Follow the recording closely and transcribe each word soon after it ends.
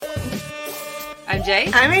I'm Jay.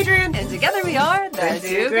 I'm Adrian. And together we are the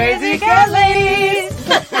Two Crazy Cat Ladies.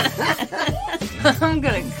 I'm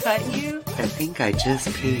gonna cut you. I think I just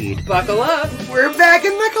peed. Buckle up. We're back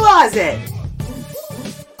in the closet.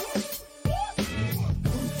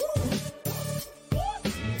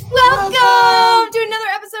 Welcome to another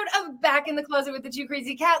episode of Back in the Closet with the Two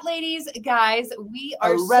Crazy Cat Ladies. Guys, we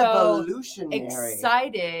are so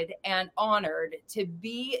excited and honored to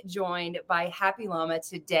be joined by Happy Llama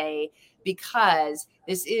today because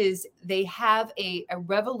they have a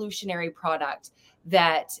revolutionary product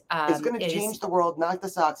that it's going to change the world, knock the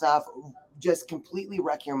socks off, just completely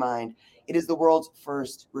wreck your mind. It is the world's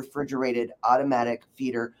first refrigerated automatic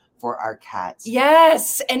feeder for our cats.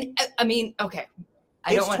 Yes. And I mean, okay.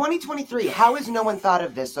 It's 2023. How has no one thought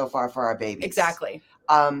of this so far for our babies? Exactly.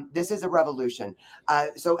 This is a revolution.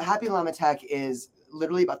 So Happy Llama Tech is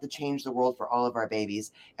literally about to change the world for all of our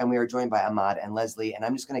babies. And we are joined by Ahmad and Leslie. And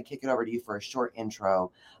I'm just going to kick it over to you for a short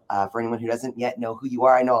intro for anyone who doesn't yet know who you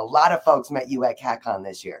are. I know a lot of folks met you at CatCon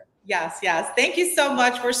this year. Yes. Thank you so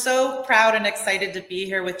much. We're so proud and excited to be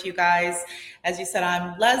here with you guys. As you said,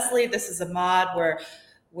 I'm Leslie. This is Ahmad.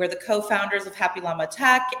 We're the co-founders of Happy Llama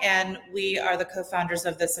Tech, and we are the co-founders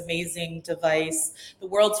of this amazing device, the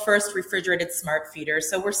world's first refrigerated smart feeder.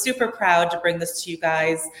 So we're super proud to bring this to you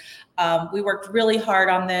guys. We worked really hard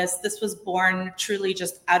on this. This was born truly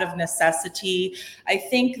just out of necessity. I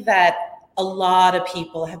think that a lot of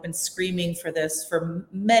people have been screaming for this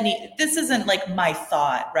this isn't like my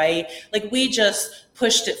thought, right? Like we just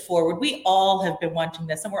pushed it forward. We all have been wanting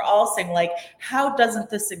this, and we're all saying like, how doesn't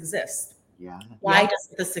this exist? Yeah. Why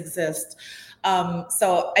doesn't this exist?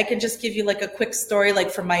 So I can just give you like a quick story, like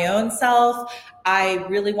for my own self. I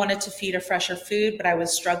really wanted to feed a fresher food, but I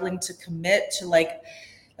was struggling to commit to like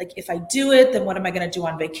if I do it, then what am I going to do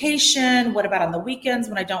on vacation? What about on the weekends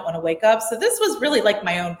when I don't want to wake up? So this was really like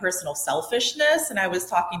my own personal selfishness. And I was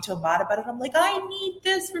talking to Ahmad about it. I'm like, I need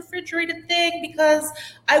this refrigerated thing because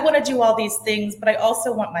I want to do all these things, but I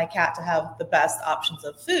also want my cat to have the best options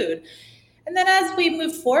of food. And then as we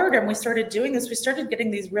moved forward and we started doing this, we started getting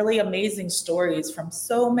these really amazing stories from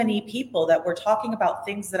so many people that were talking about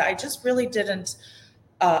things that I just really didn't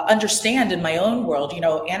understand in my own world. You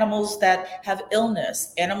know, animals that have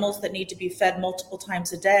illness, animals that need to be fed multiple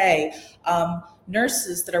times a day,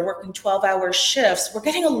 nurses that are working 12-hour shifts. We're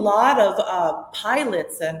getting a lot of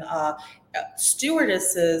pilots and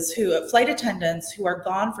stewardesses, flight attendants who are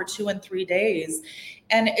gone for 2 and 3 days.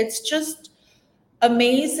 And it's just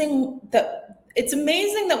amazing that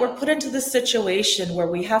we're put into this situation where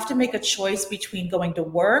we have to make a choice between going to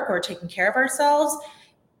work or taking care of ourselves,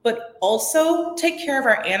 but also take care of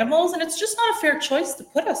our animals. And it's just not a fair choice to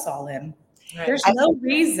put us all in. Right. There's no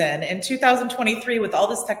reason in 2023 with all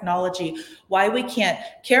this technology why we can't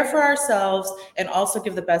care for ourselves and also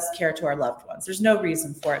give the best care to our loved ones. There's no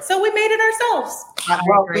reason for it. So we made it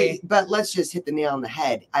ourselves. But let's just hit the nail on the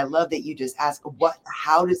head. I love that you just ask,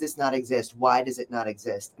 how does this not exist? Why does it not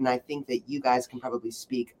exist? And I think that you guys can probably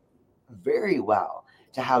speak very well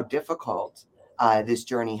to how difficult this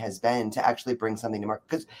journey has been to actually bring something to market.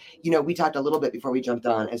 Because, you know, we talked a little bit before we jumped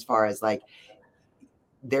on as far as like,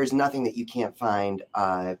 there's nothing that you can't find,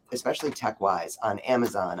 especially tech-wise, on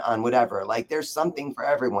Amazon, on whatever. Like, there's something for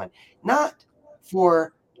everyone, not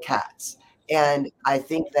for cats. And I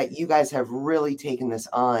think that you guys have really taken this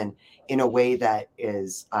on in a way that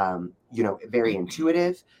is, very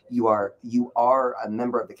intuitive. You are a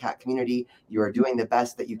member of the cat community. You are doing the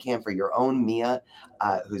best that you can for your own Mia,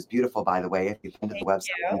 who's beautiful, by the way. If you've been to the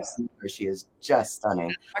website, you see her. She is just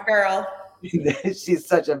stunning. My girl. She's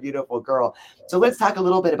such a beautiful girl. So let's talk a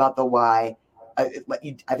little bit about the why. I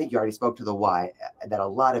think you already spoke to the why that a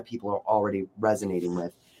lot of people are already resonating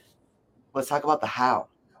with. Let's talk about the how.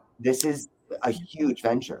 This is a huge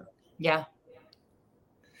venture. Yeah.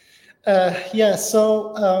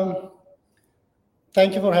 So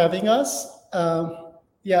thank you for having us.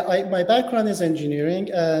 My background is engineering,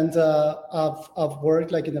 and I've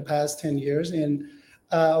worked like in the past 10 years in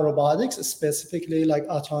robotics, specifically like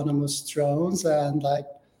autonomous drones and like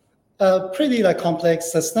pretty like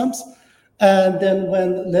complex systems. And then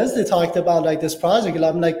when Leslie talked about like this project,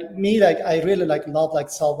 I'm like, I really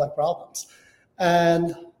love solve problems.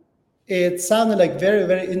 And it sounded like very,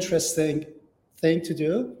 very interesting thing to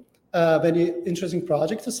do, very interesting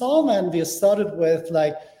project to solve. And we started with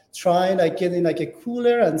trying getting a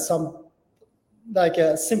cooler and some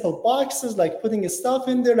simple boxes, putting stuff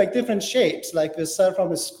in there, different shapes. We start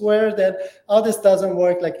from a square, then this doesn't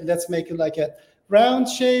work. Let's make it a round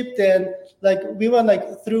shape. Then we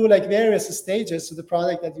went through various stages to the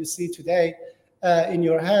product that you see today. in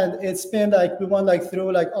your hand. It's been like we went like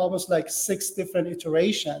through like almost like 6 different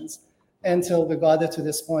iterations until we got it to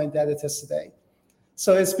this point that it is today.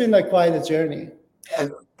 So it's been like quite a journey.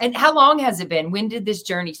 And how long has it been? When did this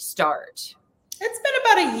journey start? It's been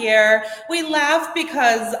about a year. We laugh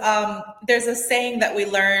because there's a saying that we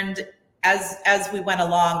learned as we went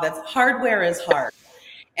along, that hardware is hard.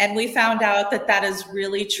 And we found out that that is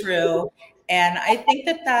really true. And I think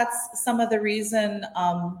that that's some of the reason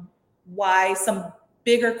why some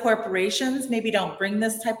bigger corporations maybe don't bring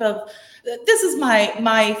this type of, this is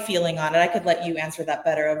my feeling on it. I could let you answer that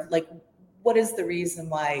better, of like, what is the reason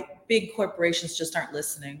why big corporations just aren't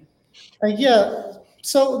listening? Yeah.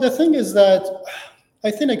 So the thing is that I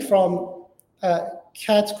think like from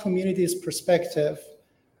cat community's perspective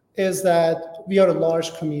is that we are a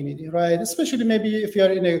large community, right? Especially maybe if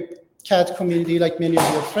you're in a cat community, like many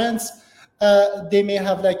of your friends, they may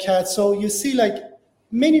have like cats. So you see like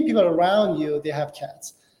many people around you, they have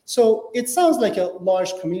cats. So it sounds like a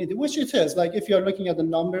large community, which it is. Like if you're looking at the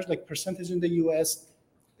numbers, like percentage in the US,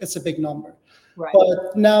 it's a big number. Right.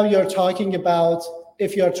 But now you're talking about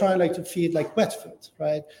if you're trying like to feed like wet food,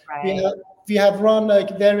 right? We have run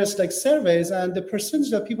like various like surveys, and the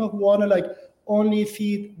percentage of people who want to like only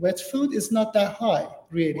feed wet food is not that high,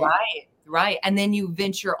 really. Right. And then you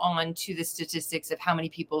venture on to the statistics of how many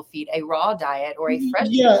people feed a raw diet or a fresh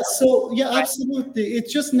diet. Right. So absolutely. It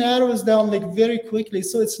just narrows down like very quickly.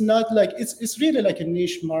 So it's not like, it's really like a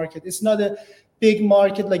niche market. It's not a big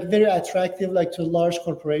market, like very attractive, like to large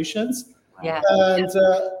corporations. Yeah. And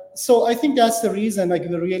so I think that's the reason, like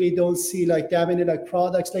we really don't see like that many like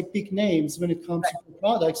products, like big names when it comes to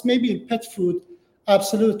products. Maybe in pet food,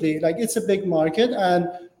 absolutely. Like it's a big market, and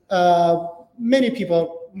many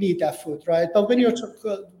people need that food, right? But when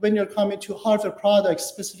you're coming to hardware products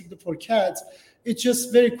specifically for cats, it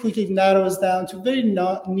just very quickly narrows down to very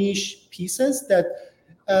niche pieces that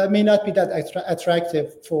may not be that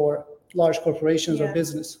attractive for large corporations or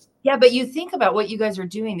businesses. Yeah, but you think about what you guys are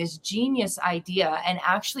doing, this genius idea, and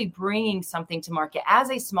actually bringing something to market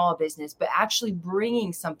as a small business, but actually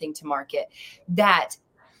bringing something to market that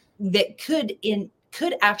could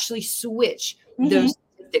actually switch those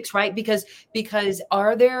statistics, right? Because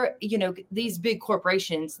are there, these big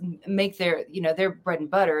corporations make their bread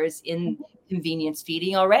and butter is in convenience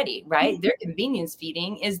feeding already, right? Their convenience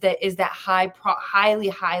feeding is that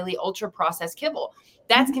highly ultra processed kibble.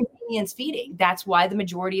 That's convenience feeding. That's why the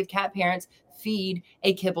majority of cat parents feed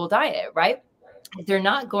a kibble diet, right? They're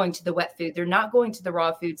not going to the wet food. They're not going to the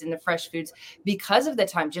raw foods and the fresh foods because of the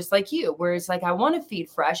time, just like you, where it's like, I want to feed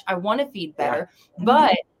fresh. I want to feed better,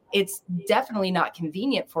 but it's definitely not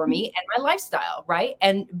convenient for me and my lifestyle, right?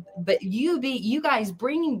 But you guys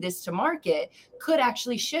bringing this to market could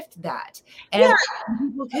actually shift that. And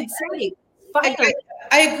people could say,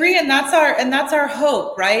 I agree, and that's our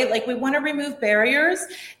hope, right? Like we want to remove barriers,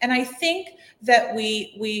 and I think that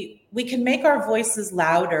we can make our voices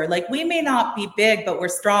louder. Like we may not be big, but we're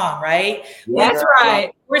strong, right? That's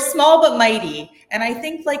right. We're small but mighty, and I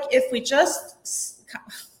think like if we just,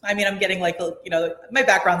 I'm getting like, my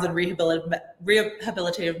background's in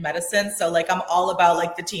rehabilitative medicine, so like I'm all about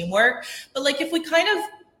like the teamwork. But like if we kind of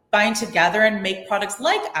bind together and make products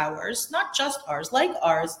like ours, not just ours, like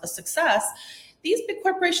ours, a success, these big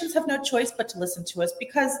corporations have no choice but to listen to us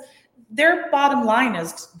because their bottom line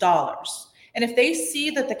is dollars. And if they see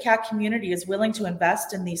that the cat community is willing to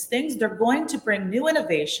invest in these things, they're going to bring new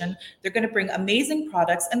innovation. They're going to bring amazing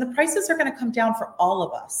products, and the prices are going to come down for all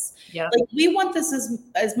of us. Yeah. Like we want this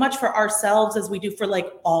as much for ourselves as we do for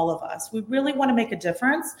like all of us. We really want to make a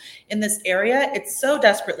difference in this area. It's so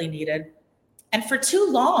desperately needed. And for too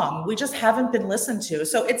long, we just haven't been listened to.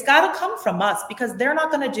 So it's got to come from us because they're not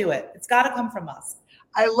going to do it. It's got to come from us.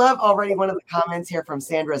 I love already one of the comments here from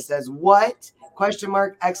Sandra says, what? ?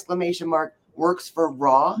 Exclamation mark. Works for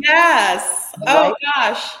raw. Yes. Right? Oh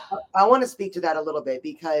gosh. I want to speak to that a little bit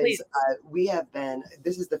because we have been,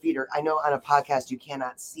 this is the feeder. I know on a podcast, you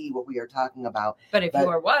cannot see what we are talking about. But if you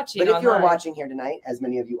are watching, if you are watching here tonight, as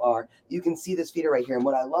many of you are, you can see this feeder right here. And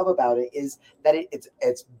what I love about it is that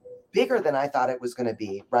it's bigger than I thought it was going to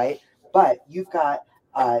be, right? But you've got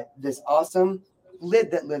this awesome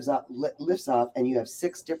lid that lifts up, and you have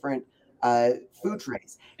 6 different food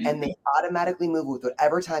trays, and they automatically move with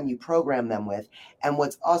whatever time you program them with. And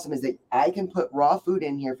what's awesome is that I can put raw food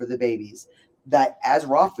in here for the babies that as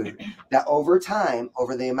raw food that over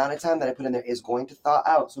the amount of time that I put in there is going to thaw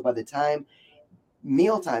out. So by the time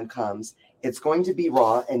mealtime comes, it's going to be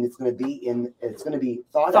raw, and it's going to be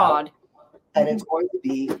thawed out, and it's going to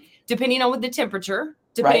be depending on the temperature.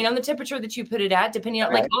 Depending on the temperature that you put it at, depending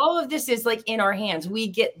on like all of this is like in our hands. We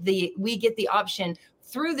get the option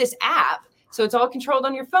through this app So it's all controlled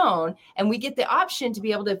on your phone. And we get the option to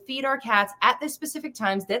be able to feed our cats at the specific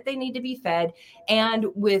times that they need to be fed and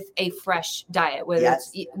with a fresh diet. Whether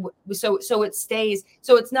it's so it stays.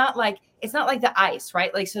 So it's not like the ice,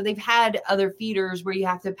 right? Like, so they've had other feeders where you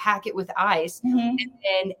have to pack it with ice,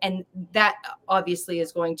 and that obviously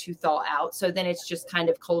is going to thaw out. So then it's just kind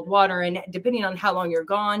of cold water, and depending on how long you're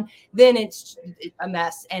gone, then it's a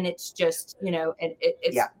mess, and it's just,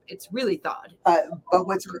 it's really thawed. But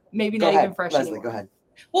what's maybe not even fresh Leslie, anymore. go ahead.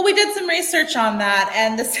 Well, we did some research on that,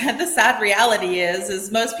 and the sad reality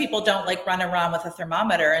is most people don't like run around with a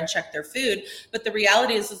thermometer and check their food. But the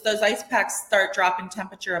reality is those ice packs start dropping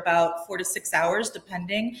temperature about 4 to 6 hours,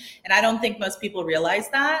 depending. And I don't think most people realize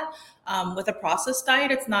that. With a processed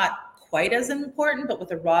diet, it's not quite as important, but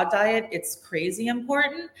with a raw diet, it's crazy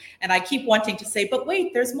important. And I keep wanting to say, but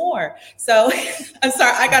wait, there's more. So I'm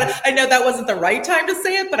sorry, I know that wasn't the right time to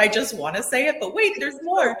say it, but I just want to say it. But wait, there's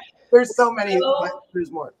more. There's so many, but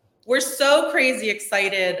there's more. We're so crazy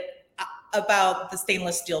excited about the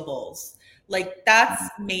stainless steel bowls. Like, that's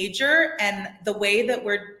major. And the way that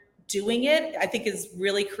we're doing it, I think, is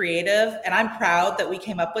really creative. And I'm proud that we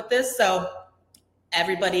came up with this. So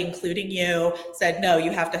everybody, including you, said, no,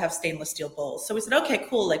 you have to have stainless steel bowls. So we said, okay,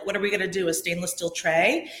 cool. Like, what are we going to do? A stainless steel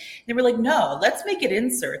tray? And they were like, no, let's make it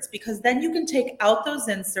inserts, because then you can take out those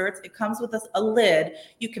inserts. It comes with a lid.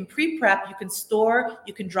 You can pre-prep, you can store,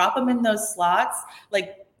 you can drop them in those slots.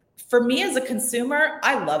 Like, for me as a consumer,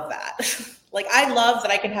 I love that. Like, I love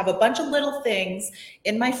that I can have a bunch of little things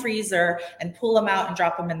in my freezer and pull them out and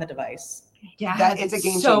drop them in the device. Yeah, it's a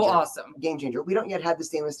game changer. So awesome. Game changer. We don't yet have the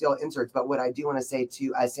stainless steel inserts, but what I do want to say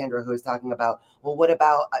to Sandra, who is talking about, well, what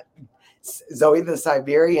about Zoe the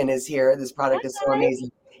Siberian is here. This product is so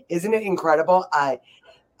amazing. Isn't it incredible?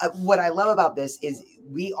 What I love about this is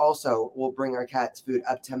we also will bring our cat's food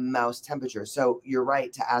up to mouse temperature. So you're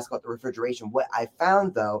right to ask about the refrigeration. What I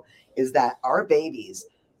found, though, is that our babies,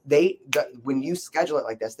 when you schedule it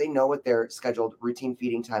like this, they know what their scheduled routine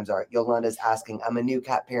feeding times are. Yolanda's asking, I'm a new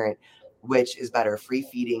cat parent. Which is better, free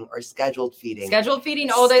feeding or scheduled feeding? Scheduled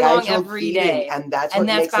feeding all day long, every day. And that's what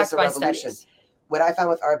makes this a revolution. Studies. What I found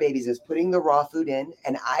with our babies is putting the raw food in,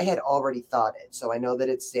 and I had already thought it. So I know that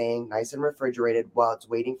it's staying nice and refrigerated while it's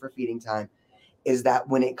waiting for feeding time, is that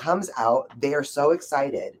when it comes out, they are so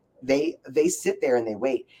excited. They sit there and they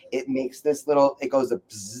wait. It makes this little, it goes a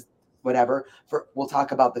bzz, whatever. We'll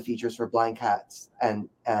talk about the features for blind cats and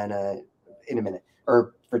in a minute,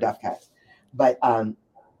 or for deaf cats. But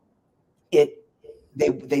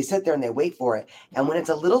they sit there and they wait for it. And when it's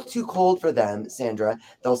a little too cold for them, Sandra,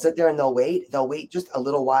 they'll sit there and they'll wait just a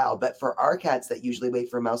little while. But for our cats that usually wait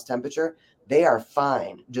for mouse temperature, they are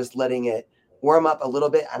fine just letting it warm up a little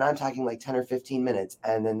bit. And I'm talking like 10 or 15 minutes,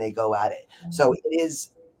 and then they go at it. So it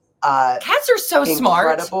is cats are so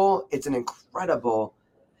incredible. Smart. It's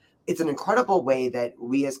an incredible way that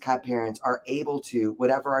we as cat parents are able to,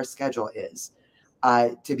 whatever our schedule is,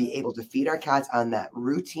 to be able to feed our cats on that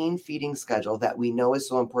routine feeding schedule that we know is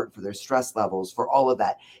so important for their stress levels, for all of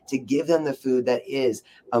that, to give them the food that is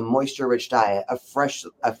a moisture-rich diet, a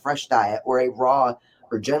fresh diet, or a raw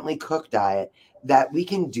or gently cooked diet, that we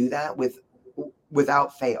can do that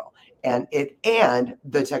without fail. And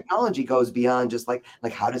the technology goes beyond just like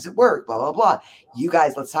how does it work? Blah, blah, blah. You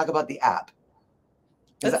guys, let's talk about the app.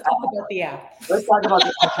 Let's talk about the app. Let's talk about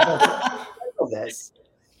the app. This.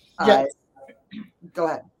 Yeah. Go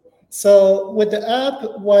ahead. So with the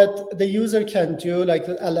app, what the user can do, like,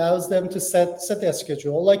 it allows them to set their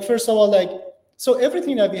schedule. Like, first of all, so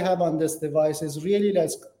everything that we have on this device is really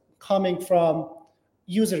like coming from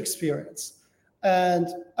user experience. And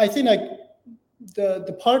I think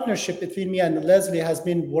the partnership between me and Leslie has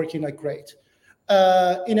been working great,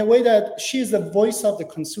 in a way that she's the voice of the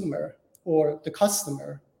consumer or the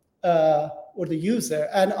customer, or the user,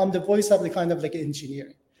 and I'm the voice of the kind of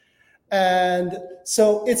engineering. And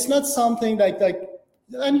so it's not something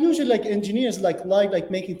and usually engineers like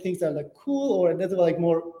making things that are cool or a little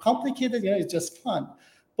more complicated, it's just fun.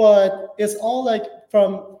 But it's all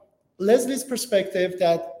from Leslie's perspective,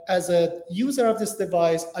 that as a user of this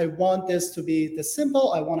device, I want this to be the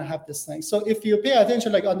simple, I want to have this thing. So if you pay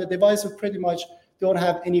attention, on the device, we pretty much don't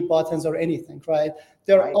have any buttons or anything, right?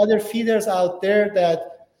 There are other feeders out there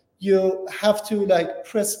that you have to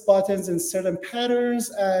press buttons in certain patterns,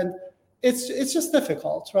 and it's just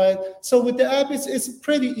difficult, right? So with the app, it's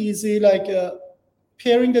pretty easy.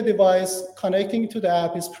 Pairing the device, connecting to the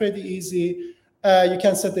app is pretty easy. You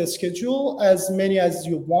can set the schedule as many as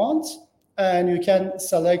you want, and you can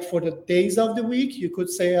select for the days of the week. You could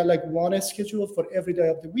say one schedule for every day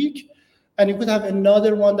of the week, and you could have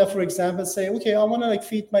another one that, for example, say, okay, I want to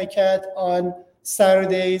feed my cat on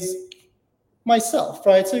Saturdays myself,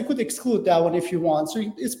 right? So you could exclude that one if you want. So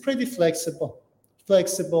it's pretty flexible.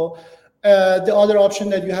 The other option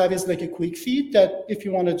that you have is like a quick feed that if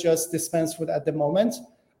you want to just dispense food at the moment,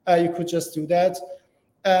 you could just do that.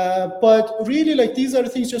 But really, like these are the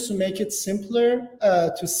things just to make it simpler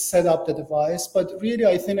to set up the device. But really,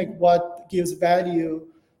 I think like what gives value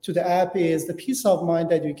to the app is the peace of mind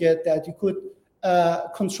that you get that you could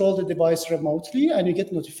control the device remotely and you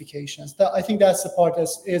get notifications. I think that's the part that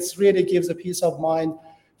it really gives a peace of mind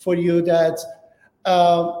for you that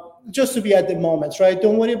just to be at the moment, right?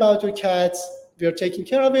 Don't worry about your cats. We are taking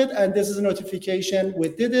care of it. And this is a notification. We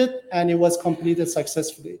did it and it was completed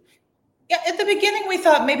successfully. Yeah, at the beginning, we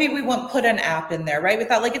thought maybe we won't put an app in there, right? We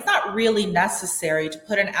thought like it's not really necessary to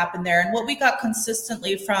put an app in there. And what we got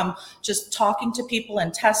consistently from just talking to people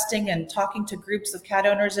and testing and talking to groups of cat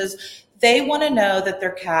owners is they want to know that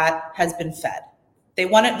their cat has been fed.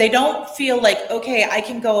 They don't feel like, okay, I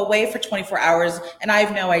can go away for 24 hours and I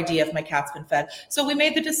have no idea if my cat's been fed. So we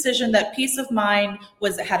made the decision that peace of mind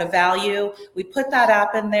had a value. We put that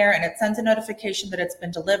app in there and it sends a notification that it's been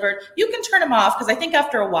delivered. You can turn them off because I think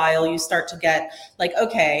after a while you start to get like,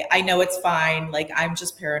 okay, I know it's fine. Like I'm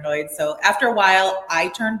just paranoid. So after a while I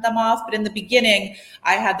turned them off. But in the beginning,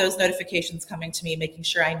 I had those notifications coming to me, making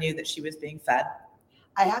sure I knew that she was being fed.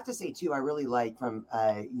 I have to say too, I really like from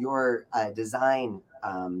your design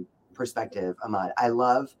perspective, Ahmad. I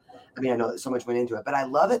know that so much went into it, but I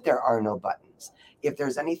love that there are no buttons. If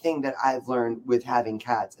there's anything that I've learned with having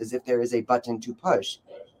cats is if there is a button to push,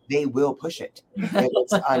 they will push it. If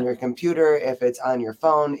it's on your computer, if it's on your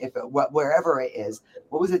phone, wherever it is.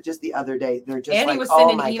 What was it just the other day? They're just Annie like, was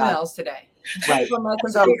sending oh my emails God. today. Right.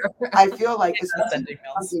 So I feel like this is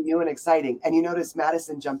something new and exciting. And you notice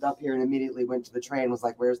Madison jumped up here and immediately went to the tray and was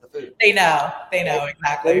like, where's the food? They know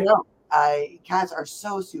exactly. They know. Cats are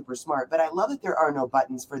so super smart, but I love that there are no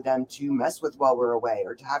buttons for them to mess with while we're away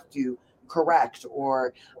or to have to correct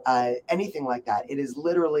or anything like that. It is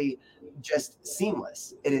literally just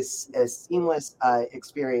seamless. It is a seamless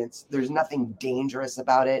experience. There's nothing dangerous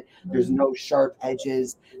about it. There's no sharp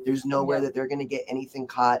edges. There's nowhere that they're going to get anything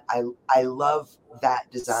caught. I love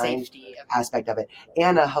that design Safety aspect of it.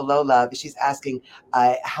 Anna, hello, love. She's asking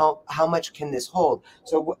how much can this hold?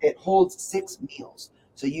 So it holds 6 meals.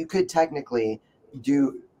 So you could technically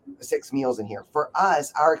do 6 meals in here. For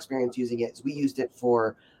us, our experience using it is we used it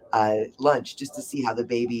for lunch just to see how the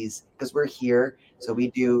babies, because we're here, so we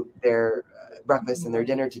do their breakfast and their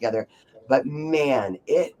dinner together. But man,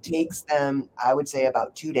 it takes them, I would say,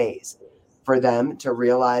 about 2 days for them to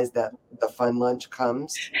realize that the fun lunch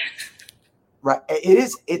comes. Right.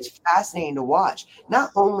 It's fascinating to watch.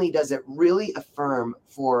 Not only does it really affirm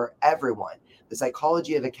for everyone the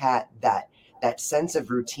psychology of a cat, that sense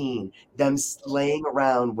of routine, them laying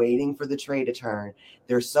around waiting for the tray to turn.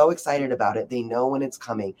 They're so excited about it. They know when it's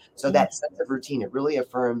coming. So that sense of routine, it really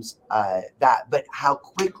affirms that. But how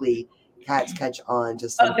quickly cats catch on to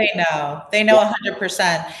something. Oh, they know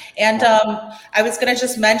 100%. And I was going to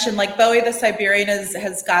just mention, like Bowie the Siberian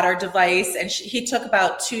has got our device, and he took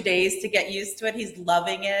about 2 days to get used to it. He's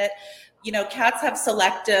loving it. You know, cats have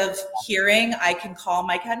selective hearing. I can call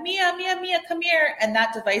my cat, Mia, Mia, Mia, come here. And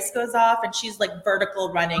that device goes off and she's like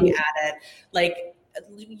vertical running at it. Like,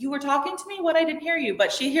 you were talking to me? What? I didn't hear you.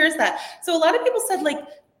 But she hears that. So a lot of people said, like,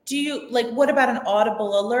 what about an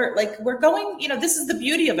audible alert? Like, we're going, this is the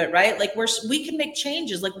beauty of it, right? Like, we can make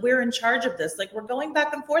changes. Like, we're in charge of this. Like, we're going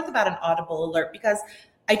back and forth about an audible alert because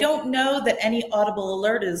I don't know that any audible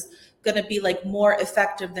alert is going to be like more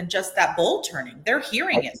effective than just that bowl turning. They're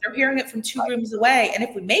hearing it. They're hearing it from 2 rooms away. And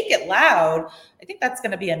if we make it loud, I think that's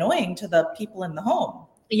going to be annoying to the people in the home.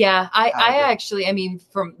 Yeah, I actually,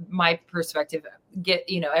 from my perspective,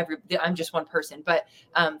 I'm just one person, but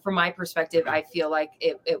from my perspective, I feel like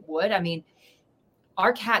it would.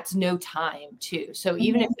 Our cats know time too. So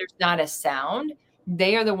even if there's not a sound,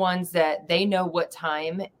 they are the ones that they know what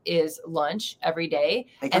time is lunch every day.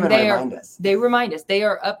 They remind us. They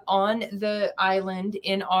are up on the island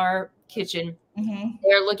in our kitchen.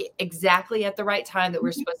 They're looking exactly at the right time that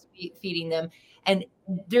we're supposed to be feeding them. And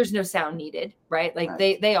there's no sound needed, right? Like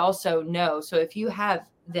they also know. So if you have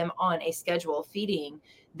them on a schedule feeding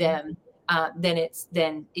them, I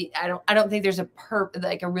don't think there's a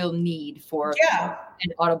real need for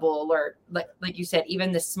an audible alert. Like you said,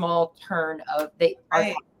 even the small turn of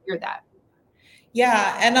hear that.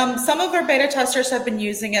 Yeah. And some of our beta testers have been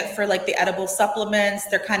using it for like the edible supplements.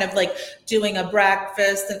 They're kind of like doing a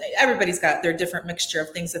breakfast, and everybody's got their different mixture of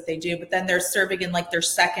things that they do, but then they're serving in like their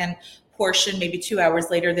second portion, maybe 2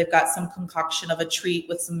 hours later, they've got some concoction of a treat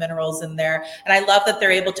with some minerals in there. And I love that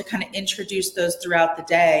they're able to kind of introduce those throughout the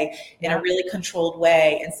day in a really controlled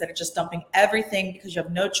way, instead of just dumping everything, because you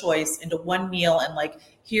have no choice, into one meal and like,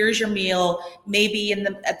 here's your meal. Maybe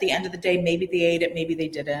at the end of the day, maybe they ate it, maybe they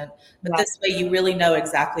didn't. But this way you really know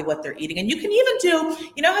exactly what they're eating. And you can even do,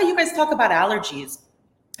 you know how you guys talk about allergies,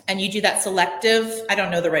 and you do that selective, I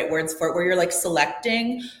don't know the right words for it, where you're like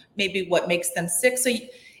selecting maybe what makes them sick. So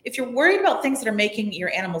if you're worried about things that are making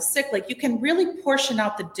your animals sick, like you can really portion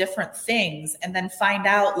out the different things and then find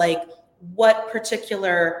out like what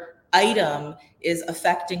particular item is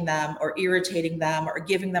affecting them or irritating them or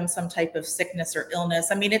giving them some type of sickness or illness.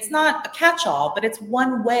 I mean, it's not a catch-all, but it's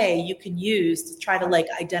one way you can use to try to like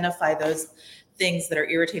identify those things that are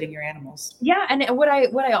irritating your animals. Yeah, and what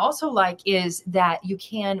I also like is that you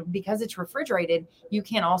can, because it's refrigerated, you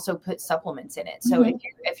can also put supplements in it. So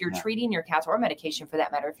if you're treating your cats, or medication for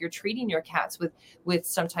that matter, if you're treating your cats with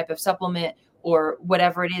some type of supplement or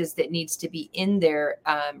whatever it is that needs to be in their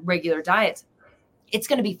regular diets, it's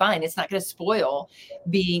going to be fine. It's not going to spoil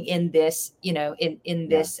being in this, in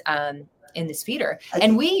this feeder.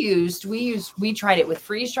 And we tried it with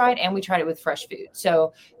freeze dried and we tried it with fresh food.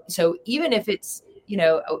 So even if it's,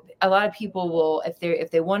 a lot of people will,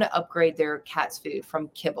 if they want to upgrade their cat's food from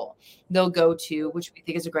kibble, they'll go to, which we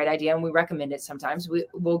think is a great idea, and we recommend it sometimes.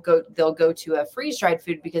 They'll go to a freeze dried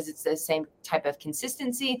food because it's the same type of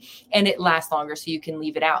consistency and it lasts longer, so you can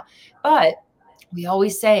leave it out. But we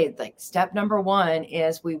always say, like, step number one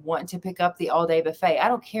is we want to pick up the all-day buffet. I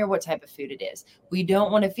don't care what type of food it is. We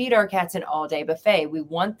don't want to feed our cats an all-day buffet. We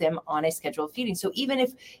want them on a scheduled feeding. So even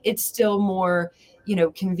if it's still more,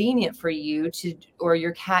 convenient for you to, or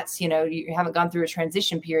your cats, you haven't gone through a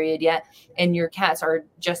transition period yet, and your cats are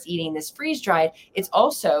just eating this freeze-dried, it's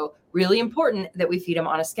also really important that we feed them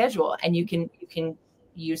on a schedule. And you can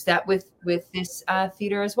use that with this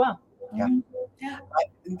feeder as well. Yeah.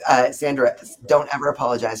 Sandra, don't ever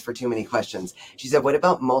apologize for too many questions. She said, what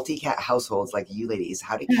about multi-cat households like you ladies?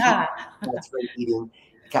 How to keep cats from eating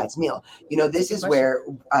cat's meal? This is where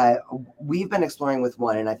we've been exploring with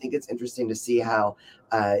one, and I think it's interesting to see how,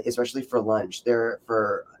 especially for lunch,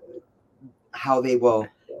 for how they will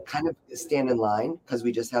kind of stand in line, because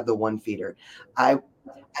we just have the one feeder. I'm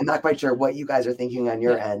not quite sure what you guys are thinking on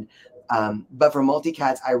your end. But for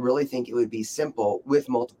multi-cats, I really think it would be simple with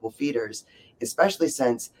multiple feeders, especially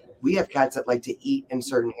since we have cats that like to eat in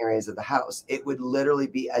certain areas of the house. It would literally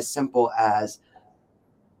be as simple as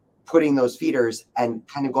putting those feeders and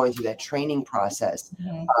kind of going through that training process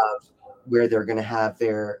of where they're going to have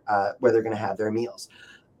their meals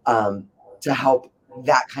to help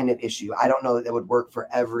that kind of issue. I don't know that would work for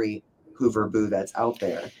every Hoover Boo that's out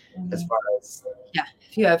there, as far as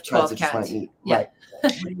if you have 12 cats. Right.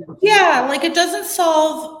 Yeah, like it doesn't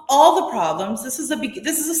solve all the problems. This is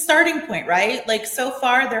a starting point, right? Like so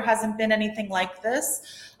far there hasn't been anything like this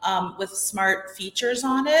with smart features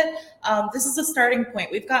on it. This is a starting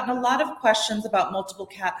point. We've gotten a lot of questions about multiple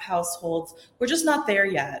cat households. We're just not there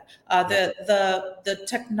yet. The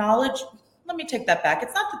technology, let me take that back.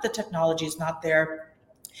 It's not that the technology is not there.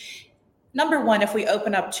 Number one, if we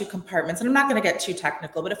open up 2 compartments, and I'm not going to get too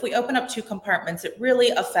technical, but if we open up 2 compartments, it really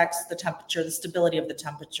affects the temperature, the stability of the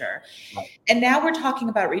temperature. Right. And now we're talking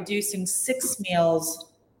about reducing 6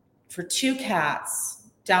 meals for 2 cats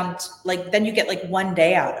down to, then you get 1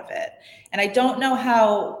 day out of it. And I don't know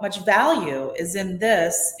how much value is in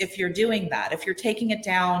this if you're doing that, if you're taking it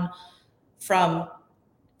down from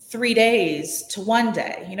 3 days to 1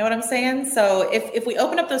 day. You know what I'm saying? So if we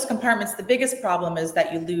open up those compartments, the biggest problem is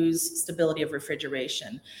that you lose stability of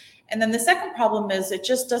refrigeration. And then the second problem is it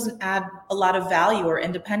just doesn't add a lot of value or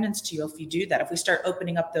independence to you if you do that, if we start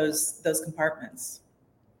opening up those compartments.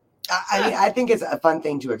 I think it's a fun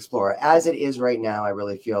thing to explore. As it is right now, I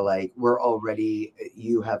really feel like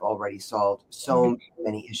you have already solved so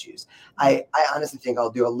many issues. I honestly think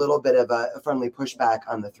I'll do a little bit of a friendly pushback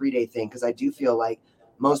on the 3-day thing, because I do feel like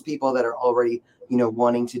most people that are already,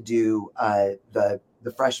 wanting to do the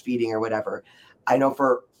fresh feeding or whatever. I know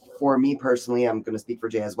for me personally, I'm going to speak for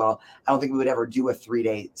Jay as well. I don't think we would ever do a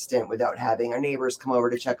 3-day stint without having our neighbors come over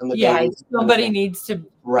to check on the babies. Somebody needs to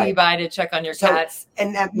be by to check on your cats.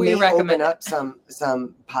 And that may open up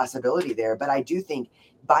some possibility there. But I do think,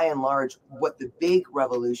 by and large, what the big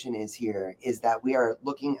revolution is here is that we are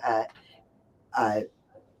looking at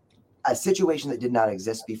a situation that did not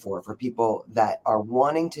exist before for people that are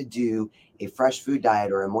wanting to do a fresh food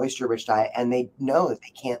diet or a moisture-rich diet, and they know that they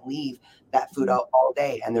can't leave that food out all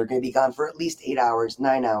day, and they're going to be gone for at least 8 hours,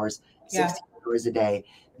 9 hours, 16 hours a day.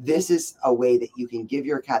 This is a way that you can give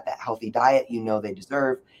your cat that healthy diet they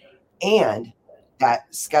deserve, and that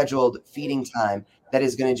scheduled feeding time that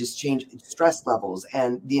is going to just change stress levels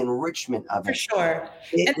and the enrichment of For it. sure.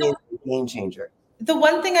 It is a game changer. The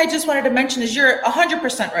one thing I just wanted to mention is you're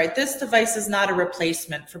 100% right. This device is not a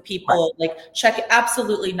replacement for people. Right. Like, check it.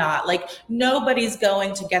 Absolutely not. Like, nobody's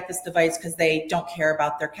going to get this device because they don't care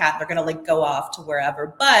about their cat. They're going to like go off to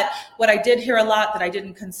wherever. But what I did hear a lot that I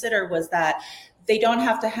didn't consider was that they don't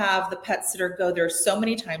have to have the pet sitter go there so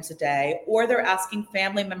many times a day, or they're asking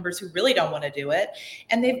family members who really don't want to do it.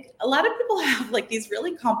 And a lot of people have like these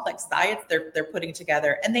really complex diets they're putting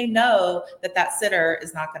together, and they know that that sitter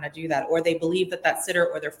is not going to do that, or they believe that that sitter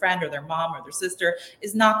or their friend or their mom or their sister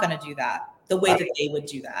is not going to do that the way that they would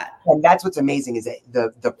do that. And that's what's amazing is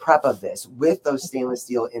that the prep of this with those stainless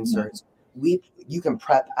steel inserts, you can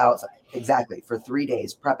prep out exactly for 3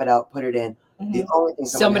 days, prep it out, put it in. The only thing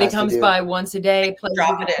somebody comes by once a day,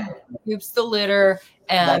 drop it in, scoops the litter,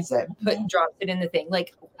 and that's drops it in the thing.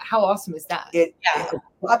 Like, how awesome is that?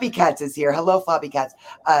 Floppy Cats is here. Hello, Floppy Cats.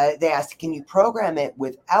 They asked, can you program it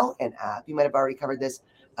without an app? You might have already covered this.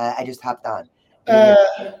 I just hopped on.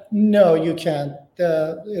 No, you can't.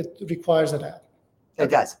 It requires an app.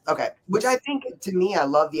 It does. Okay. Which I think, to me, I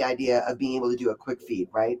love the idea of being able to do a quick feed,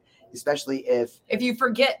 right? Especially if you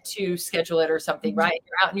forget to schedule it or something, right?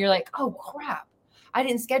 You're out and you're like, oh crap, I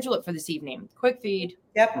didn't schedule it for this evening. Quick feed.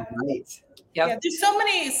 Yep. Right. Yep. Yeah, there's so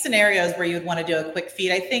many scenarios where you would want to do a quick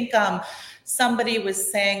feed. I think somebody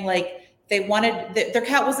was saying like they wanted their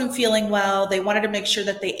cat wasn't feeling well. They wanted to make sure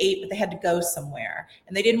that they ate, but they had to go somewhere,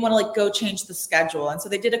 and they didn't want to like go change the schedule. And so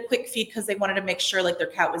they did a quick feed because they wanted to make sure like their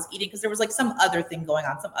cat was eating, because there was like some other thing going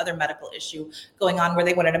on, some other medical issue going on, where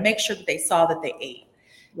they wanted to make sure that they saw that they ate.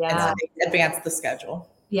 Yeah. And so they advanced the schedule.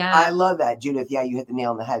 Yeah. I love that, Judith. Yeah, you hit the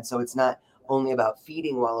nail on the head. So it's not only about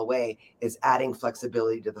feeding while away, it's adding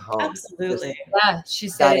flexibility to the home. Absolutely. Yeah. She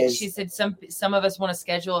said some of us want to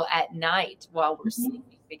schedule at night while we're sleeping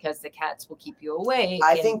because the cats will keep you awake.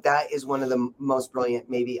 I think that is one of the most brilliant,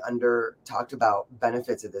 maybe under talked about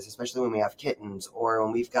benefits of this, especially when we have kittens or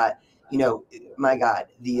when we've got, my God,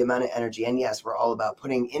 the amount of energy. And yes, we're all about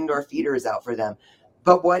putting indoor feeders out for them.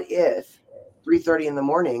 But what if 3:30 in the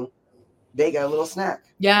morning, they get a little snack?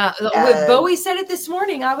 Yeah. When Bowie said it this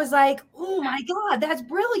morning, I was like, oh my God, that's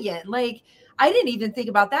brilliant. Like, I didn't even think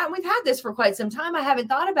about that. We've had this for quite some time. I haven't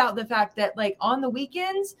thought about the fact that like on the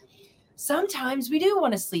weekends, sometimes we do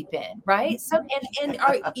want to sleep in, right?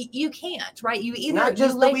 You can't, right? You either not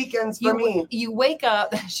just the weekends for me. You wake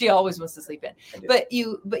up. She always wants to sleep in, but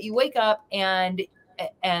you wake up and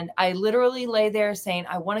I literally lay there saying,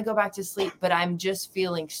 I want to go back to sleep, but I'm just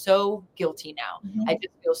feeling so guilty now. I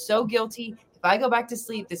just feel so guilty. If I go back to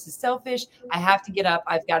sleep, this is selfish. I have to get up.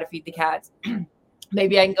 I've got to feed the cats.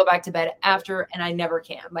 Maybe I can go back to bed after, and I never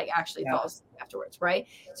can actually fall asleep afterwards. Right.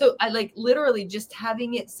 So I literally just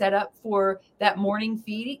having it set up for that morning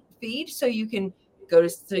feed so you can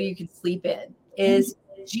sleep in is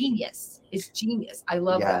genius. It's genius. I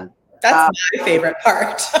love that. That's my favorite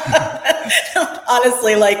part.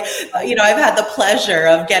 Honestly, I've had the pleasure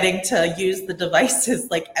of getting to use the devices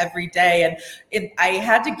every day. And I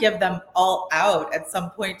had to give them all out at some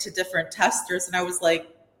point to different testers. And I was like,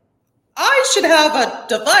 I should have a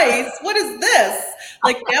device. What is this?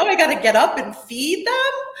 Now I got to get up and feed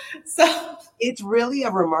them. So it's really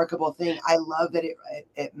a remarkable thing. I love that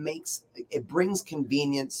it brings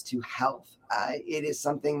convenience to health. It is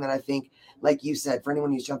something that I think, like you said, for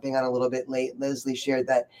anyone who's jumping on a little bit late, Leslie shared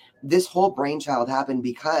that this whole brainchild happened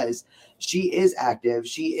because she is active.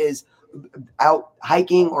 She is out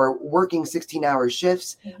hiking or working 16-hour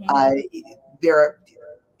shifts.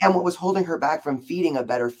 And what was holding her back from feeding a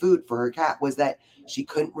better food for her cat was that she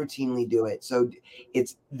couldn't routinely do it. So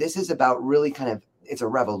this is about really it's a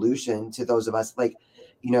revolution to those of us.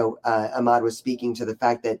 Ahmad was speaking to the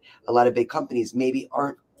fact that a lot of big companies maybe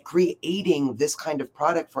aren't creating this kind of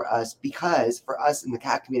product for us in the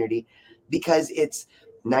cat community, because it's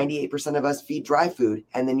 98% of us feed dry food,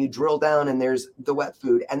 and then you drill down and there's the wet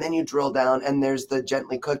food, and then you drill down and there's the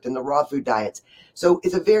gently cooked and the raw food diets. So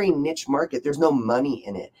it's a very niche market. There's no money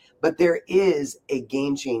in it, but there is a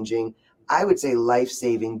game-changing, I would say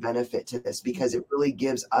life-saving benefit to this, because it really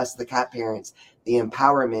gives us, the cat parents, the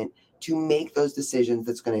empowerment to make those decisions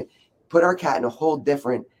that's going to put our cat in a whole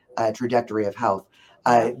different trajectory of health.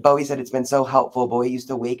 Bowie said it's been so helpful. Bowie used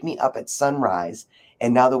to wake me up at sunrise,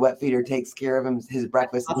 and now the wet feeder takes care of his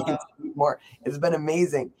breakfast and he can sleep more. It's been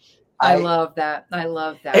amazing. I love that. I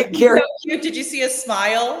love that. So cute. Did you see a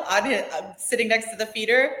smile on him sitting next to the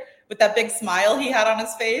feeder with that big smile he had on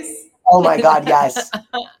his face? Oh my God, yes.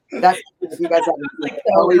 That's if you guys have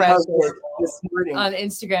so precious. This morning on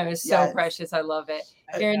Instagram is so precious. I love it.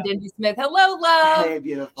 Karen Dingy Smith. Hello, love. Hey,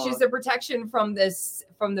 beautiful. She's the protection from the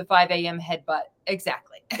 5 a.m. headbutt.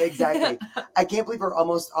 Exactly. Exactly. I can't believe we're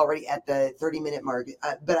almost already at the 30-minute mark.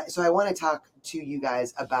 So I want to talk to you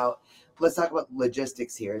guys let's talk about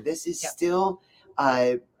logistics here. This is still,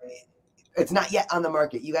 it's not yet on the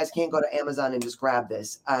market. You guys can't go to Amazon and just grab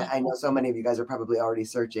this. I know so many of you guys are probably already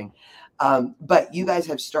searching. But you guys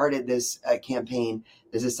have started this campaign.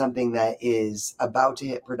 This is something that is about to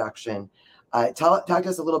hit production. Talk to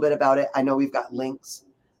us a little bit about it. I know we've got links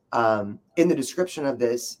in the description of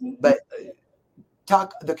this, but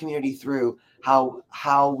talk the community through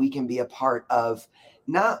how we can be a part of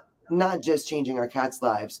not just changing our cats'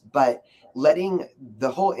 lives, but letting the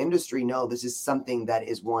whole industry know this is something that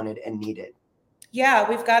is wanted and needed. Yeah,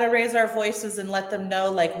 we've got to raise our voices and let them know,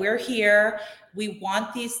 like, we're here. We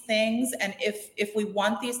want these things. And if we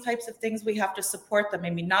want these types of things, we have to support them. I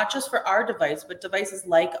mean, not just for our device, but devices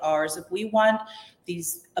like ours. If we want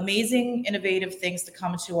these amazing, innovative things to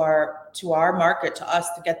come to our market, to us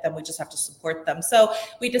to get them, we just have to support them. So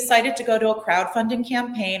we decided to go to a crowdfunding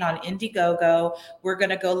campaign on Indiegogo. We're going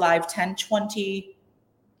to go live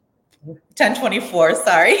 10/24,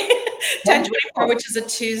 sorry. 10/24, which is a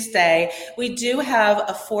Tuesday. We do have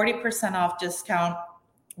a 40% off discount,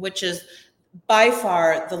 which is by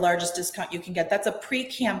far the largest discount you can get. That's a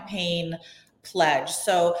pre-campaign pledge.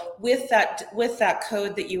 So with that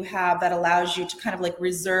code that you have, that allows you to kind of like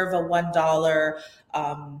reserve a $1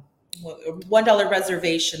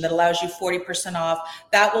 reservation that allows you 40% off.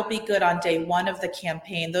 That will be good on day one of the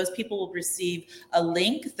campaign. Those people will receive a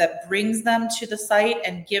link that brings them to the site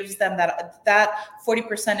and gives them that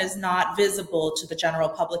 40% is not visible to the general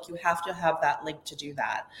public. You have to have that link to do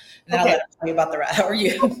that. And then I'll let you tell you about the rest. How are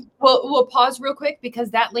you? We'll pause real quick because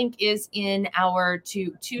that link is in our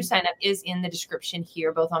to sign up is in the description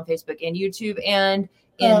here, both on Facebook and YouTube and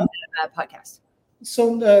in the podcast.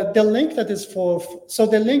 So the link that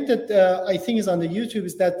I think is on the YouTube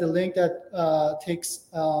is that the link that takes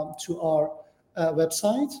to our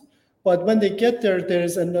website. But when they get there,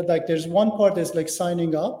 there's one part that's like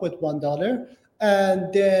signing up with $1,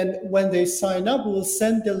 and then when they sign up, we'll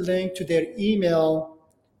send the link to their email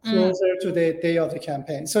closer to the day of the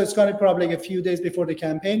campaign. So it's going to probably like a few days before the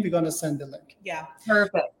campaign, we're going to send the link. Yeah,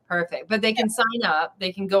 perfect. But they can sign up.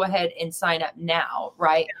 They can go ahead and sign up now,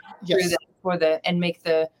 right? Yes. And make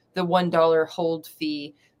the $1 hold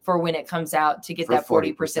fee for when it comes out to get that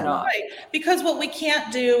 40% off. Right. Because what we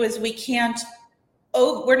can't do is we're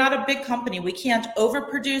not a big company. We can't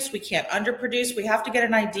overproduce. We can't underproduce. We have to get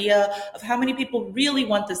an idea of how many people really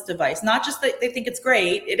want this device. Not just that they think it's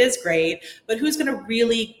great. It is great, but who's going to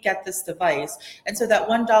really get this device? And so that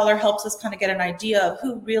 $1 helps us kind of get an idea of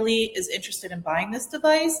who really is interested in buying this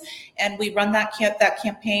device. And we run that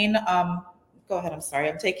campaign. Go ahead. I'm sorry.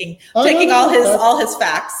 I'm taking all his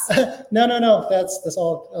facts. No. That's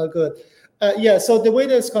all good. So the way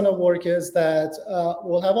that's going to work is that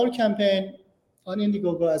we'll have our campaign on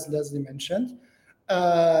Indiegogo, as Leslie mentioned.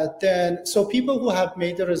 Then, so people who have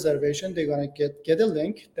made the reservation, they're going to get a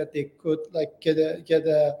link that they could like get a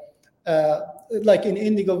like in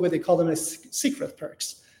Indiegogo they call them as secret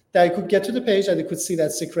perks. That you could get to the page and you could see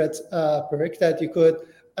that secret perk that you could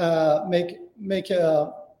make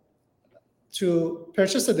to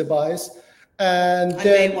purchase a device, and on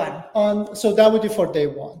then day one. So that would be for day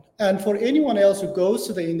one. And for anyone else who goes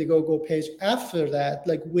to the Indiegogo page after that,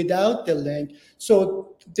 like without the link,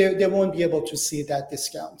 so they won't be able to see that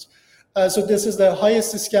discount. So this is the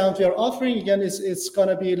highest discount we are offering. Again, it's going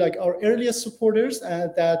to be like our earliest supporters,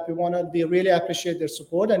 and that we really appreciate their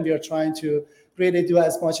support, and we are trying to really do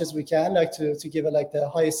as much as we can, like to give it like the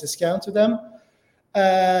highest discount to them.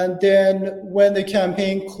 And then when the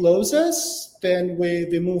campaign closes, then we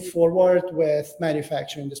move forward with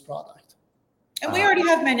manufacturing this product. And we already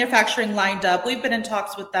have manufacturing lined up. We've been in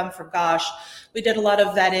talks with them for, we did a lot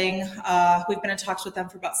of vetting. We've been in talks with them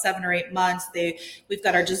for about 7 or 8 months. We've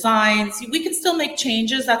got our designs. We can still make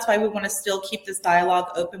changes. That's why we want to still keep this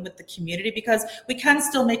dialogue open with the community, because we can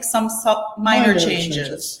still make some minor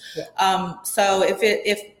changes. Yeah. So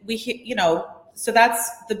so that's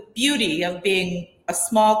the beauty of being a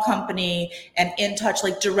small company and in touch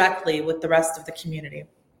like directly with the rest of the community.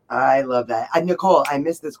 I love that. Nicole, I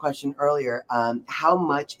missed this question earlier. How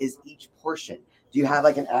much is each portion? Do you have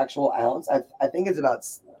like an actual ounce? I think it's about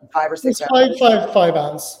 5 or 6 ounces. 5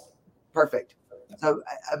 ounce. Perfect. So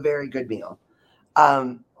a very good meal.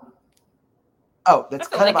 That's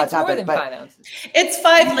kind of on top of it. But it's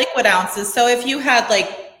 5 liquid ounces. So if you had like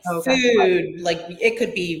food, like it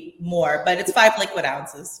could be more, but it's 5 liquid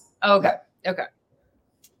ounces. Okay.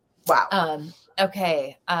 Wow.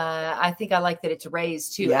 Okay. I think I like that it's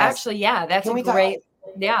raised too. Yes. Actually, yeah, that's great.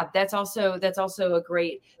 Yeah, that's also a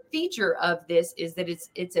great feature of this, is that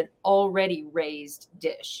it's an already raised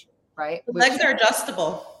dish, right? The legs are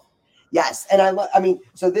adjustable. Yes, and I mean,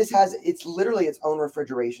 so it's literally its own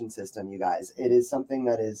refrigeration system, you guys. It is something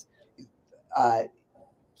that is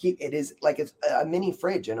it is like it's a mini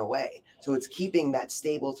fridge in a way. So it's keeping that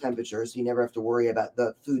stable temperature, so you never have to worry about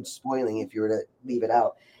the food spoiling if you were to leave it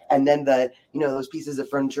out. And then those pieces of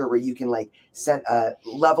furniture where you can like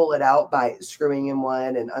level it out by screwing in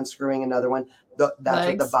one and unscrewing another one. That's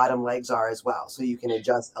what the bottom legs are as well. So you can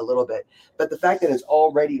adjust a little bit. But the fact that it's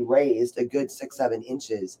already raised a good 6-7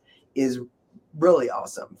 inches is really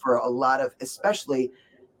awesome for a lot of, especially,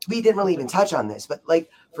 we didn't really even touch on this, but like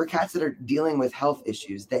for cats that are dealing with health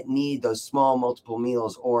issues that need those small multiple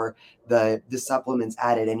meals or the supplements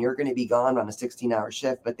added, and you're going to be gone on a 16-hour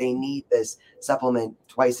shift, but they need this supplement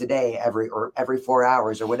twice a day, every 4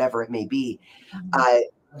 hours or whatever it may be.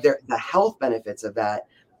 The health benefits of that,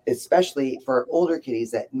 especially for older kitties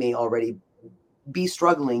that may already be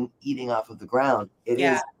struggling eating off of the ground, it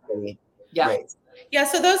is really great. Yeah,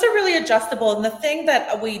 so those are really adjustable. And the thing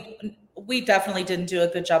that we definitely didn't do a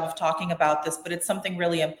good job of talking about this, but it's something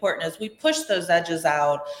really important, is we push those edges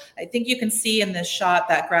out. I think you can see in this shot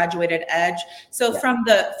that graduated edge. So from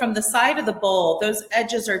the side of the bowl, those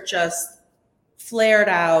edges are just flared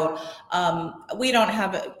out. We don't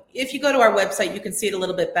have if you go to our website, you can see it a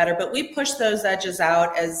little bit better, but we push those edges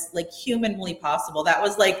out as like humanly possible. That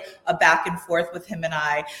was like a back and forth with him and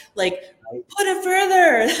I, like, put it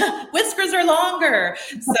further, whiskers are longer.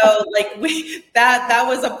 So like that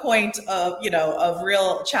was a point of, of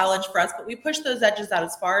real challenge for us, but we pushed those edges out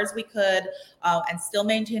as far as we could, and still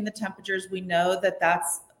maintain the temperatures. We know that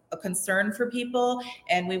that's a concern for people,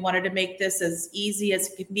 and we wanted to make this as easy as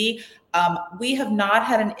it could be. We have not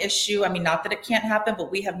had an issue. I mean, not that it can't happen,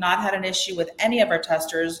 but we have not had an issue with any of our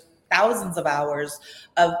testers, thousands of hours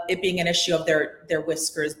of it being an issue of their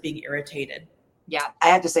whiskers being irritated. Yeah. I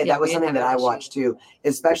have to say that was something that I watched too,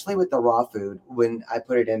 especially with the raw food when I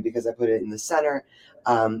put it in, because I put it in the center,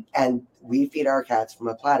 and we feed our cats from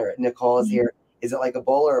a platter. Nicole is here. Is it like a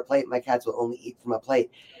bowl or a plate? My cats will only eat from a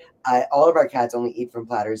plate. All of our cats only eat from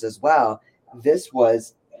platters as well. This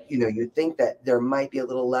was, you'd think that there might be a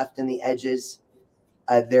little left in the edges.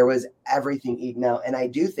 There was everything eaten out. And I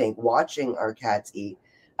do think, watching our cats eat,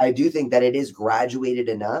 I do think that it is graduated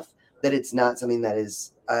enough that it's not something that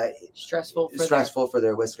is stressful for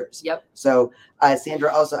their whiskers. Yep. So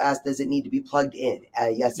Sandra also asked, does it need to be plugged in?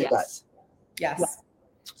 Yes, it does. Yes.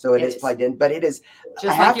 So it is plugged in, but it is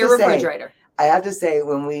just like your refrigerator. I have to say,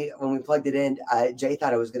 when we plugged it in, Jay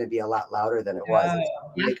thought it was going to be a lot louder than it was.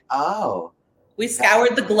 We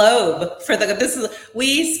scoured the globe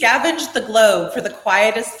we scavenged the globe for the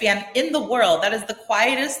quietest fan in the world. That is the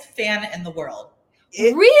quietest fan in the world.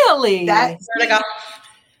 Really? Literally, that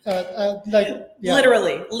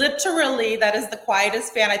is the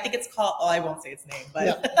quietest fan. I think it's called, I won't say its name,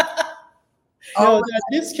 but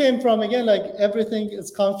this came from, again, like everything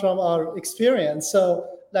has come from our experience. So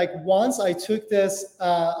like once I took this,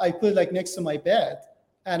 I put it like next to my bed,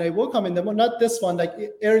 and I woke up in the morning, not this one, like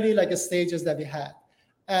early like stages that we had.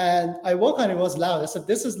 And I woke up and it was loud. I said,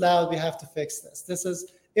 this is loud, we have to fix this. This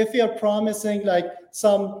is, if we are promising like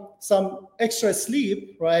some extra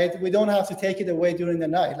sleep, right, we don't have to take it away during the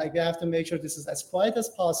night. Like we have to make sure this is as quiet as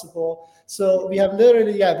possible. So we have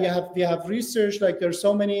literally, we have researched, like there's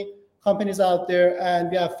so many companies out there,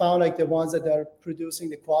 and we have found like the ones that are producing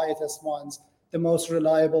the quietest ones, the most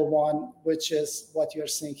reliable one, which is what you're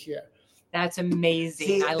seeing here. That's amazing.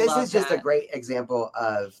 See, this is just a great example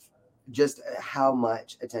of just how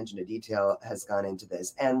much attention to detail has gone into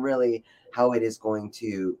this, and really how it is going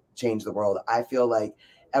to change the world. I feel like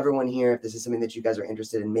everyone here, if this is something that you guys are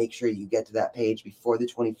interested in, make sure you get to that page before the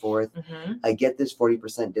 24th. Get this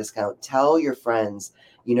 40% discount. Tell your friends.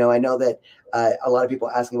 I know that a lot of people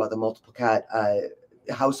asking about the multiple cat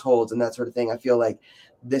households and that sort of thing. I feel like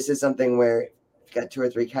this is something where if you got 2 or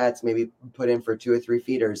 3 cats, maybe put in for 2 or 3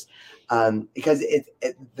 feeders, because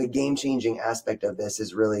the game-changing aspect of this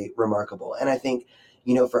is really remarkable. And I think,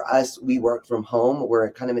 for us, we work from home.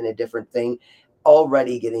 We're kind of in a different thing,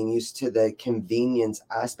 already getting used to the convenience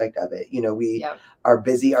aspect of it. We are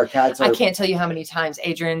busy. Our cats are. I can't tell you how many times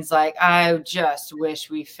Adrian's like, I just wish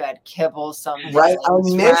we fed kibble something. Right.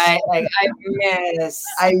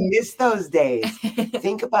 I miss those days.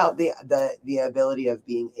 Think about the ability of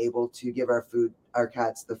being able to give our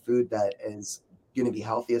cats the food that is going to be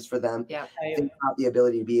healthiest for them. Yeah. Think about the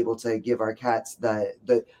ability to be able to give our cats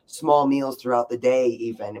the small meals throughout the day,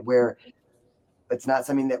 even where it's not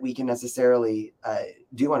something that we can necessarily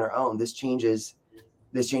do on our own. This changes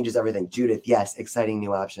this changes everything. Judith, yes, exciting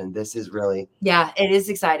new option. This is really. Yeah, it is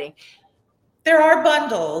exciting. There are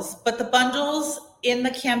bundles, but the bundles in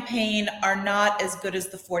the campaign are not as good as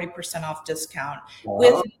the 40% off discount. Oh.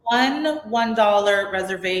 With one $1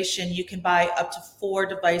 reservation, you can buy up to 4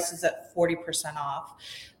 devices at 40% off.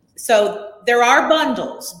 So there are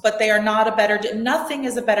bundles, but they are not a better, nothing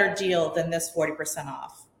is a better deal than this 40%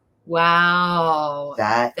 off. Wow.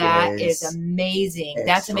 That is amazing.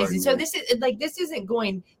 That's amazing. So this isn't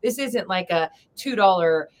like a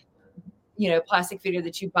 $2, plastic feeder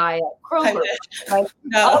that you buy at Kroger. Right?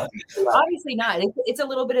 No, obviously not. It's a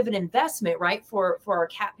little bit of an investment, right, for our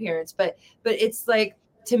cat parents. But it's like,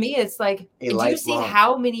 to me, it's like, do you see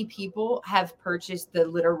how many people have purchased the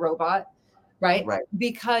litter robot, right?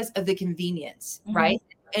 Because of the convenience, right?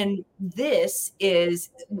 And this is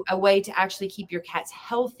a way to actually keep your cats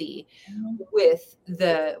healthy with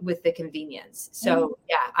the convenience. So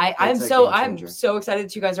yeah, I'm so excited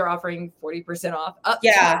that you guys are offering 40% off.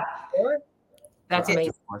 That's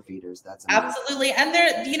amazing. More feeders. That's amazing. Absolutely. And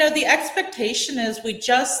there, the expectation is we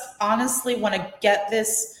just honestly want to get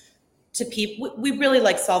this to people. We really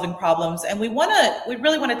like solving problems, and we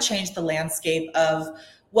really want to change the landscape of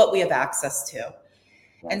what we have access to.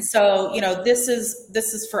 And so, this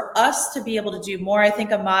is for us to be able to do more. I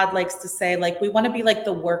think Ahmad likes to say, like, we want to be like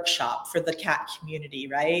the workshop for the cat community,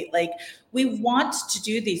 right? Like, we want to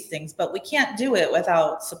do these things, but we can't do it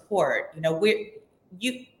without support.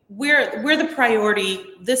 We're the priority.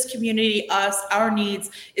 This community, us, our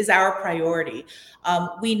needs is our priority.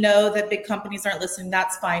 We know that big companies aren't listening.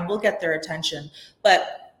 That's fine. We'll get their attention.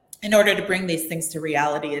 But in order to bring these things to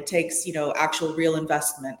reality, it takes, actual real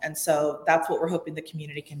investment. And so that's what we're hoping the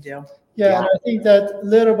community can do. Yeah, and I think that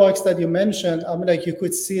litter box that you mentioned, like you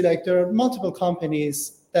could see, like there are multiple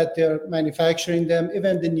companies that they're manufacturing them.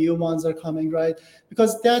 Even the new ones are coming, right?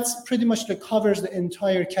 Because that's pretty much covers the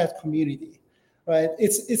entire cat community, right?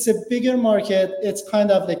 It's a bigger market. It's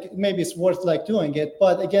kind of like, maybe it's worth doing it.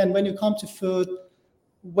 But again, when you come to food,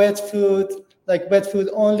 wet food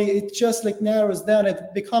only, it just narrows down.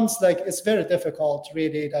 It becomes it's very difficult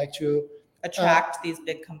really to attract these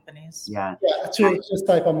big companies. To this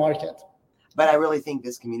type of market. But I really think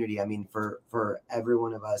this community, I mean, for every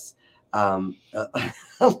one of us,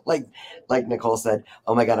 like Nicole said,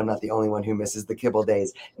 oh my God, I'm not the only one who misses the kibble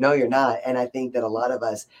days. No, you're not. And I think that a lot of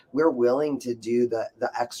us, we're willing to do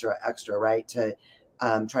the extra, right? To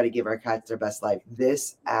try to give our cats their best life.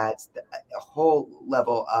 This adds a whole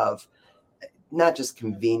level of not just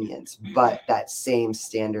convenience, but that same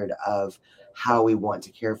standard of how we want to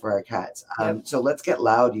care for our cats. So let's get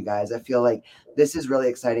loud, you guys. I feel like this is really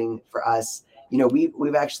exciting for us.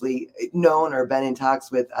 We've actually known or been in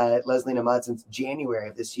talks with Leslie and Ahmad since January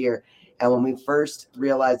of this year. And when we first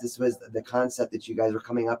realized this was the concept that you guys were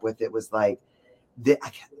coming up with, it was like,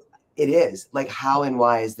 it is like, how and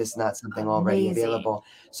why is this not something already available?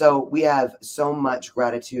 So we have so much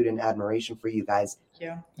gratitude and admiration for you guys.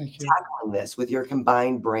 Thank you. Tackling this with your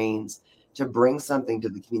combined brains to bring something to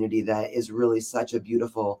the community that is really such a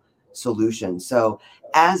beautiful solution. So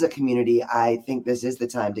as a community, I think this is the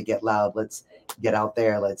time to get loud. Let's get out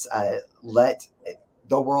there. Let's let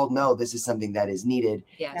the world know this is something that is needed,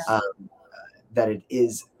 that it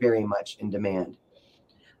is very much in demand.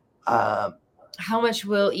 How much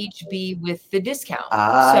will each be with the discount?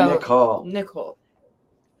 Nicole,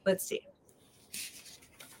 let's see.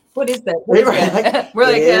 What is that? We're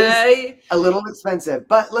a little expensive,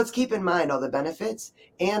 but let's keep in mind all the benefits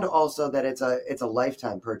and also that it's a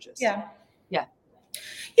lifetime purchase.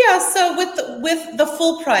 Yeah. So with the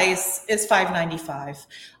full price is $595.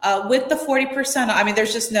 With the 40%, I mean,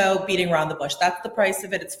 there's just no beating around the bush. That's the price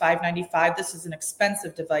of it. It's $595. This is an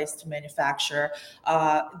expensive device to manufacture.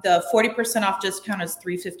 The 40% off discount is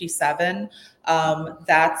 $357.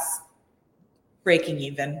 That's breaking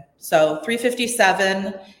even. So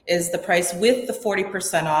 $357 is the price with the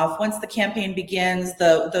 40% off. Once the campaign begins,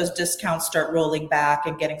 those discounts start rolling back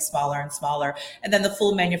and getting smaller and smaller. And then the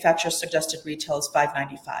full manufacturer suggested retail is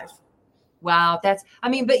 $595. Wow,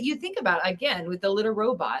 but you think about, again, with the litter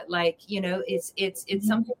robot, it's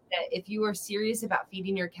something that if you are serious about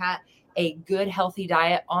feeding your cat a good healthy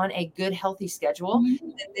diet on a good healthy schedule,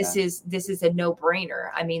 then this is a no-brainer.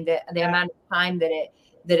 I mean, the amount of time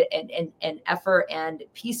and effort and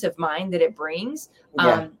peace of mind that it brings.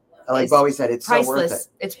 Like Bowie said, it's priceless. So worth it.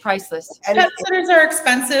 It's priceless. And pet sitters are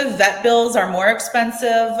expensive. Vet bills are more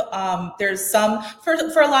expensive. There's some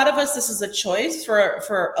for a lot of us, this is a choice.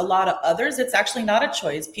 For a lot of others, it's actually not a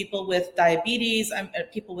choice. People with diabetes,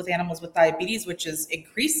 people with animals with diabetes, which is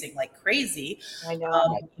increasing like crazy. I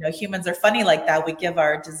know. Humans are funny like that. We give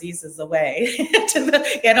our diseases away to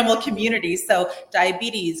the animal community. So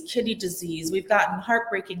diabetes, kidney disease. We've gotten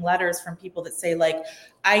heartbreaking letters from people that say like,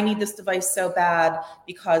 I need this device so bad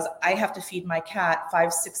because I have to feed my cat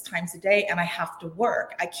 5-6 times a day and I have to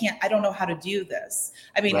work. I don't know how to do this.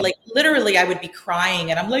 I mean, like literally I would be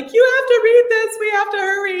crying and I'm like, you have to read this. We have to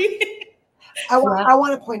hurry. I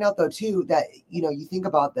want to point out though too, that, you think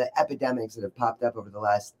about the epidemics that have popped up over the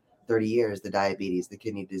last 30 years, the diabetes, the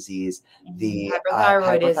kidney disease, the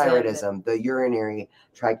hypothyroidism, the urinary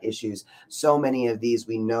tract issues. So many of these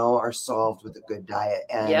we know are solved with a good diet.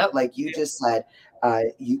 And like you just said,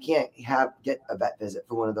 you can't get a vet visit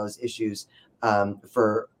for one of those issues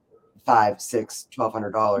for $500, $600,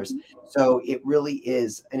 $1,200. So it really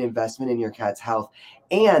is an investment in your cat's health.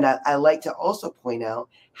 And I like to also point out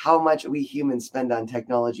how much we humans spend on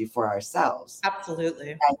technology for ourselves.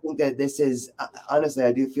 Absolutely. I think that this is, honestly,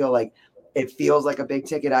 I do feel like it feels like a big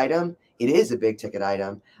ticket item. It is a big ticket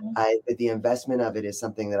item. But the investment of it is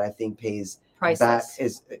something that I think pays back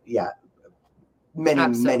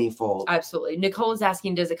many-fold. Absolutely. Nicole is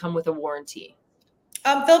asking, does it come with a warranty?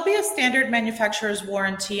 There'll be a standard manufacturer's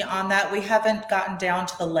warranty on that. We haven't gotten down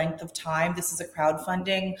to the length of time. This is a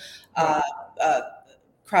crowdfunding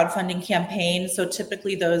campaign. So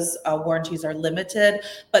typically those warranties are limited,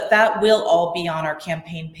 but that will all be on our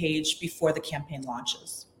campaign page before the campaign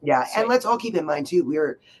launches. Yeah. And let's all keep in mind too,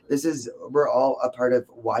 we're all a part of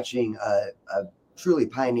watching a truly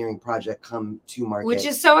pioneering project come to market, which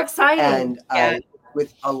is so exciting. And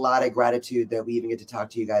with a lot of gratitude that we even get to talk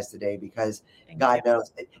to you guys today, because God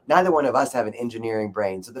knows neither one of us have an engineering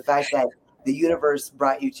brain. So the fact that the universe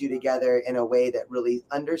brought you two together in a way that really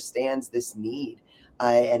understands this need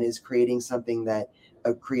and is creating something that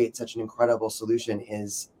creates such an incredible solution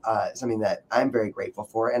is something that I'm very grateful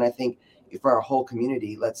for. And I think for our whole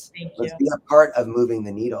community, let's be a part of moving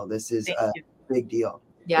the needle. This is a big deal.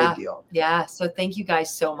 Yeah. Big deal. Yeah. So thank you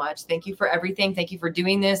guys so much. Thank you for everything. Thank you for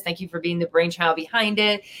doing this. Thank you for being the brainchild behind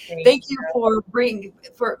it. Thank you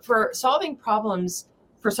for solving problems,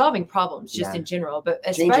 just in general, but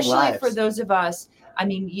especially for those of us. I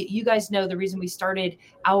mean, you guys know the reason we started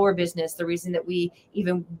our business, the reason that we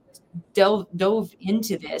even dove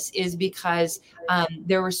into this is because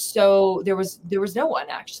there was no one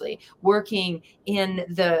actually working in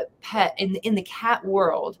the in the cat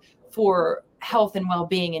world for health and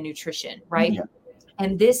well-being and nutrition, right? Yeah.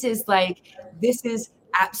 And this is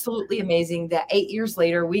absolutely amazing that 8 years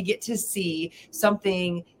later we get to see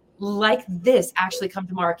something like this actually come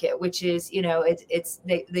to market, which is,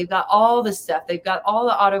 they've got all the stuff, they've got all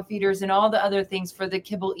the auto feeders and all the other things for the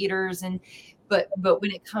kibble eaters, but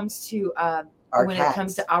when it comes to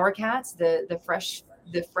our cats, the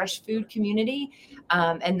fresh food community,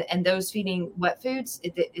 and those feeding wet foods,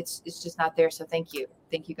 it's just not there. So thank you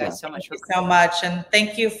guys so much. And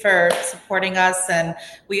thank you for supporting us, and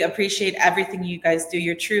we appreciate everything you guys do.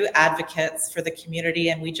 You're true advocates for the community,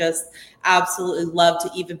 and we just absolutely love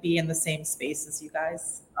to even be in the same space as you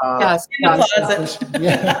guys. Yes, in the closet.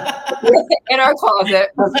 In our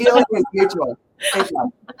closet. The feeling is mutual.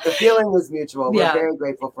 The feeling was mutual. We're very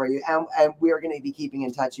grateful for you, and we are going to be keeping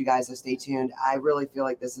in touch, you guys. So stay tuned. I really feel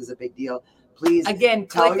like this is a big deal. Please, again,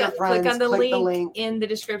 tell your friends, click on the link in the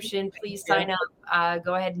description. Please sign up.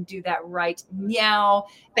 Go ahead and do that right now.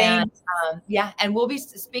 Thanks. And we'll be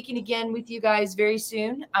speaking again with you guys very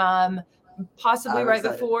soon. Possibly right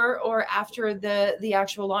before or after the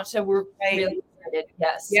actual launch. So we're really excited.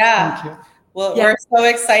 Yes. Yeah. Thank you. Well, we're so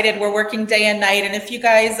excited. We're working day and night. And if you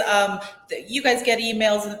guys get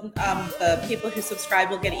emails, and the people who subscribe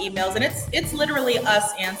will get emails, and it's literally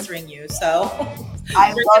us answering you. So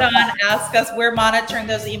bring it on, ask us. We're monitoring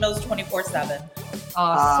those emails 24/7.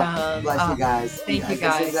 Awesome. Bless you guys. Thank you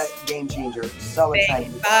guys. This is a game changer. So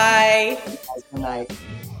exciting. Bye. Good night.